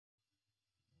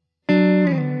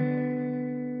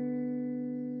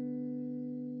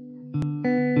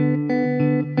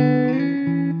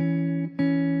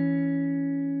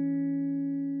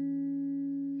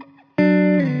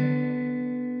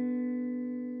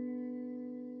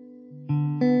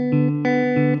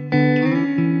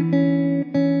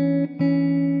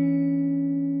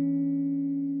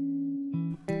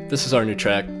This is our new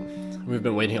track. We've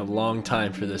been waiting a long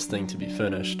time for this thing to be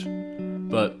finished,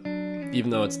 but even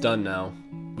though it's done now,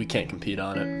 we can't compete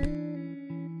on it.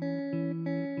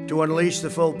 To unleash the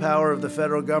full power of the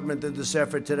federal government in this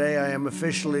effort today, I am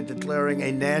officially declaring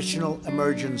a national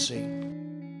emergency.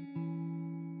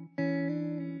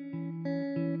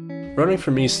 Running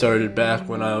for me started back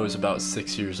when I was about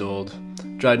 6 years old.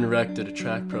 Dryden Rec did a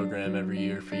track program every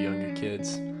year for younger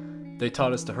kids. They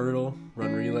taught us to hurdle,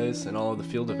 run relays, and all of the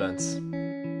field events.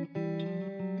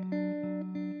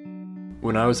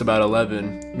 When I was about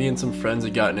 11, me and some friends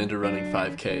had gotten into running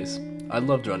 5Ks. I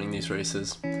loved running these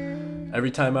races.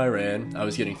 Every time I ran, I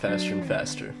was getting faster and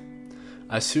faster.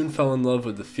 I soon fell in love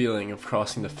with the feeling of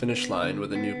crossing the finish line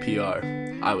with a new PR.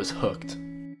 I was hooked.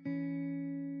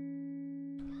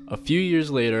 A few years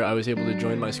later, I was able to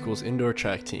join my school's indoor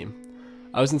track team.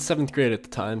 I was in 7th grade at the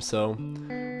time, so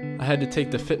I had to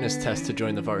take the fitness test to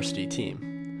join the varsity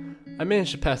team. I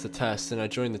managed to pass the test and I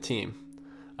joined the team.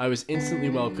 I was instantly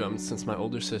welcomed since my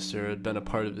older sister had been a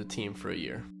part of the team for a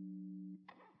year.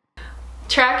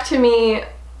 Track to me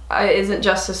isn't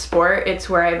just a sport, it's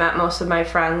where I met most of my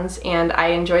friends and I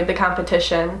enjoyed the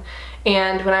competition.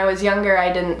 And when I was younger,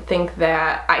 I didn't think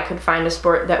that I could find a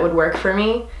sport that would work for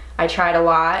me. I tried a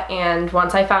lot, and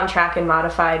once I found track and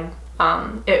modified,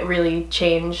 it really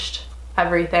changed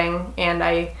everything, and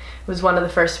it was one of the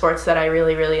first sports that I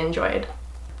really enjoyed.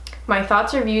 My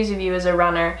thoughts or views of you as a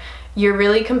runner: you're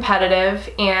really competitive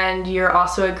and you're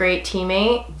also a great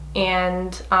teammate,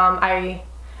 and I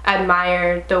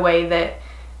admire the way that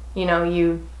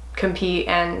you compete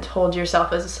and hold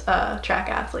yourself as a track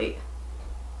athlete.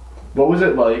 What was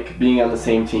it like being on the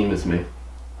same team as me?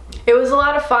 It was a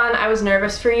lot of fun. I was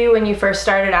nervous for you when you first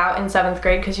started out in 7th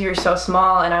grade because you were so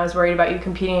small, and I was worried about you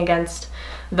competing against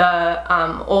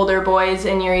the older boys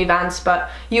in your events, but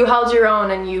you held your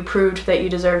own and you proved that you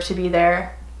deserved to be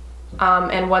there.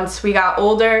 And once we got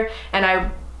older and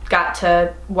I got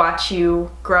to watch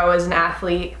you grow as an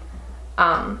athlete,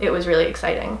 it was really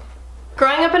exciting.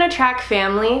 Growing up in a track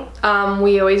family,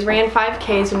 we always ran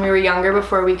 5Ks when we were younger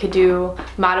before we could do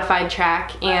modified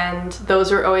track, and those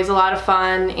were always a lot of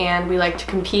fun and we liked to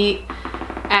compete.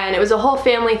 And it was a whole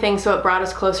family thing, so it brought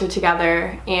us closer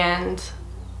together. And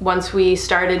once we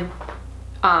started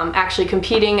actually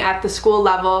competing at the school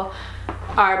level,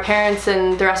 our parents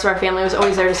and the rest of our family was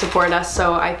always there to support us,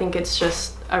 so I think it's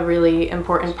just a really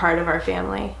important part of our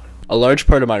family. A large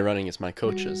part of my running is my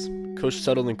coaches. Coach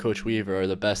Tuttle and Coach Weaver are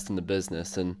the best in the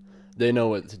business, and they know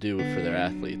what to do for their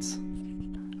athletes.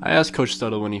 I asked Coach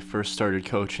Tuttle when he first started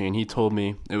coaching, and he told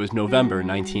me it was November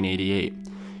 1988.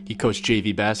 He coached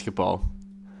JV basketball.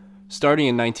 Starting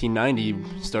in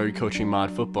 1990, he started coaching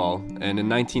mod football, and in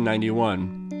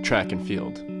 1991, track and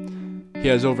field. He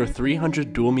has over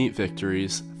 300 dual meet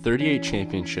victories, 38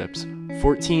 championships,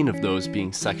 14 of those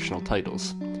being sectional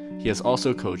titles. He has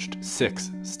also coached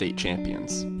 6 state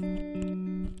champions.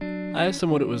 I asked him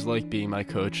what it was like being my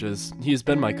coach, as he has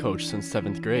been my coach since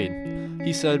 7th grade.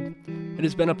 He said, "It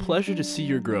has been a pleasure to see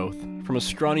your growth, from a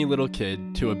scrawny little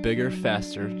kid to a bigger,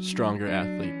 faster, stronger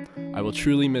athlete. I will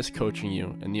truly miss coaching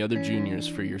you and the other juniors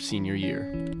for your senior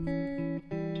year."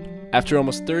 After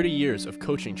almost 30 years of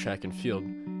coaching track and field,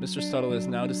 Mr. Stuttle has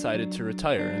now decided to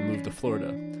retire and move to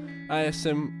Florida. I asked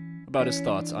him about his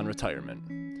thoughts on retirement.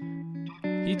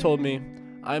 He told me,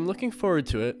 "I am looking forward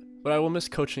to it, but I will miss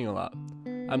coaching a lot.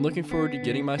 I'm looking forward to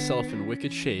getting myself in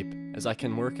wicked shape as I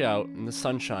can work out in the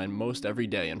sunshine most every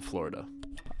day in Florida."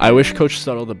 I wish Coach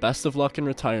Stuttle the best of luck in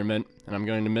retirement, and I'm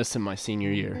going to miss him my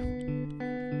senior year.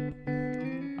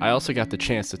 I also got the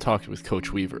chance to talk with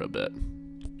Coach Weaver a bit.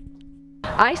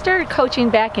 I started coaching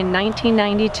back in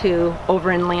 1992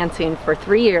 over in Lansing for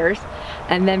 3 years,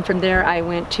 and then from there I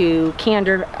went to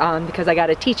Candor because I got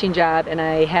a teaching job, and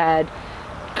I had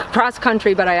cross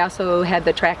country, but I also had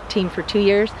the track team for 2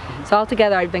 years. So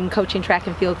altogether I've been coaching track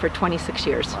and field for 26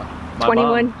 years.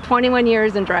 21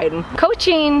 years in Dryden.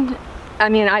 Coaching, I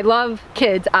mean, I love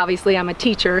kids, obviously I'm a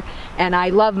teacher, and I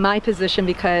love my position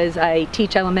because I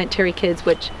teach elementary kids,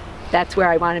 which that's where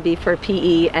I want to be for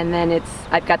PE, and then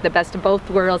I've got the best of both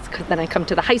worlds because then I come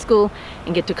to the high school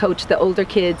and get to coach the older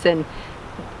kids, and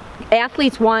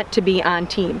athletes want to be on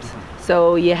teams.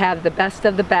 So you have the best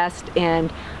of the best,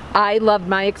 and I loved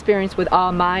my experience with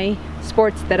all my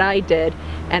sports that I did,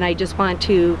 and I just want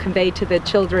to convey to the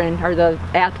children or the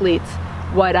athletes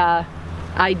what I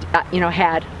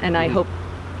had, and I hope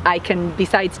I can,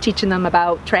 besides teaching them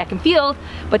about track and field,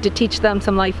 but to teach them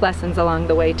some life lessons along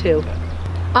the way too.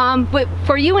 But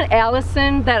for you and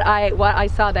Allison, what I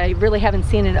saw that I really haven't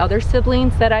seen in other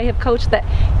siblings that I have coached, that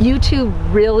you two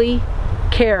really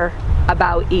care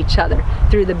about each other.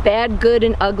 Through the bad, good,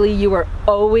 and ugly, you were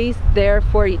always there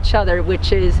for each other,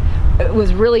 which it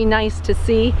was really nice to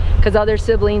see, because other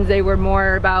siblings, they were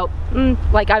more about,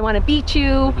 like, I want to beat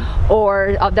you,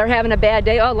 or they're having a bad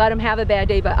day, oh, let them have a bad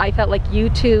day. But I felt like you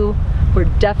two were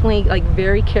definitely like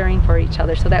very caring for each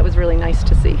other, so that was really nice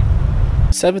to see.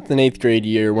 7th and 8th grade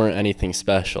year weren't anything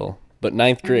special, but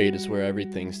 9th grade is where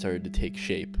everything started to take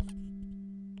shape.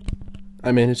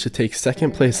 I managed to take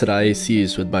 2nd place at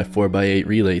IACs with my 4x8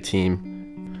 relay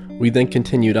team. We then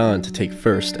continued on to take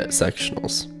 1st at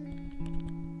sectionals.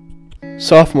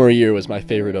 Sophomore year was my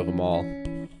favorite of them all.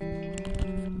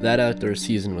 That outdoor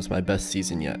season was my best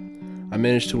season yet. I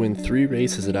managed to win 3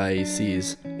 races at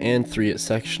IACs and 3 at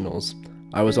sectionals.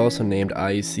 I was also named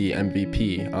IAC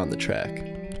MVP on the track.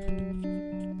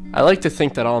 I like to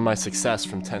think that all my success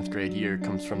from 10th grade year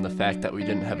comes from the fact that we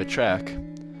didn't have a track.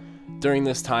 During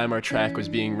this time, our track was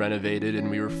being renovated and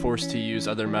we were forced to use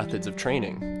other methods of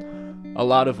training, a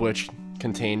lot of which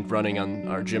contained running on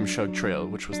our Gymshrug trail,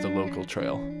 which was the local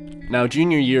trail. Now,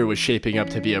 junior year was shaping up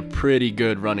to be a pretty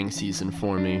good running season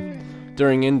for me.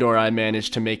 During indoor, I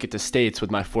managed to make it to states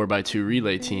with my 4x2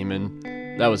 relay team,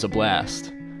 and that was a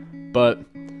blast. But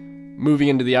moving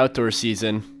into the outdoor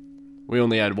season, we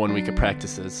only had 1 week of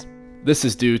practices. This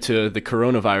is due to the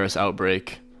coronavirus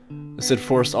outbreak. This had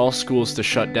forced all schools to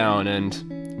shut down,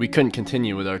 and we couldn't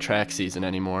continue with our track season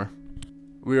anymore.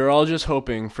 We were all just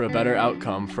hoping for a better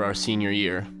outcome for our senior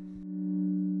year.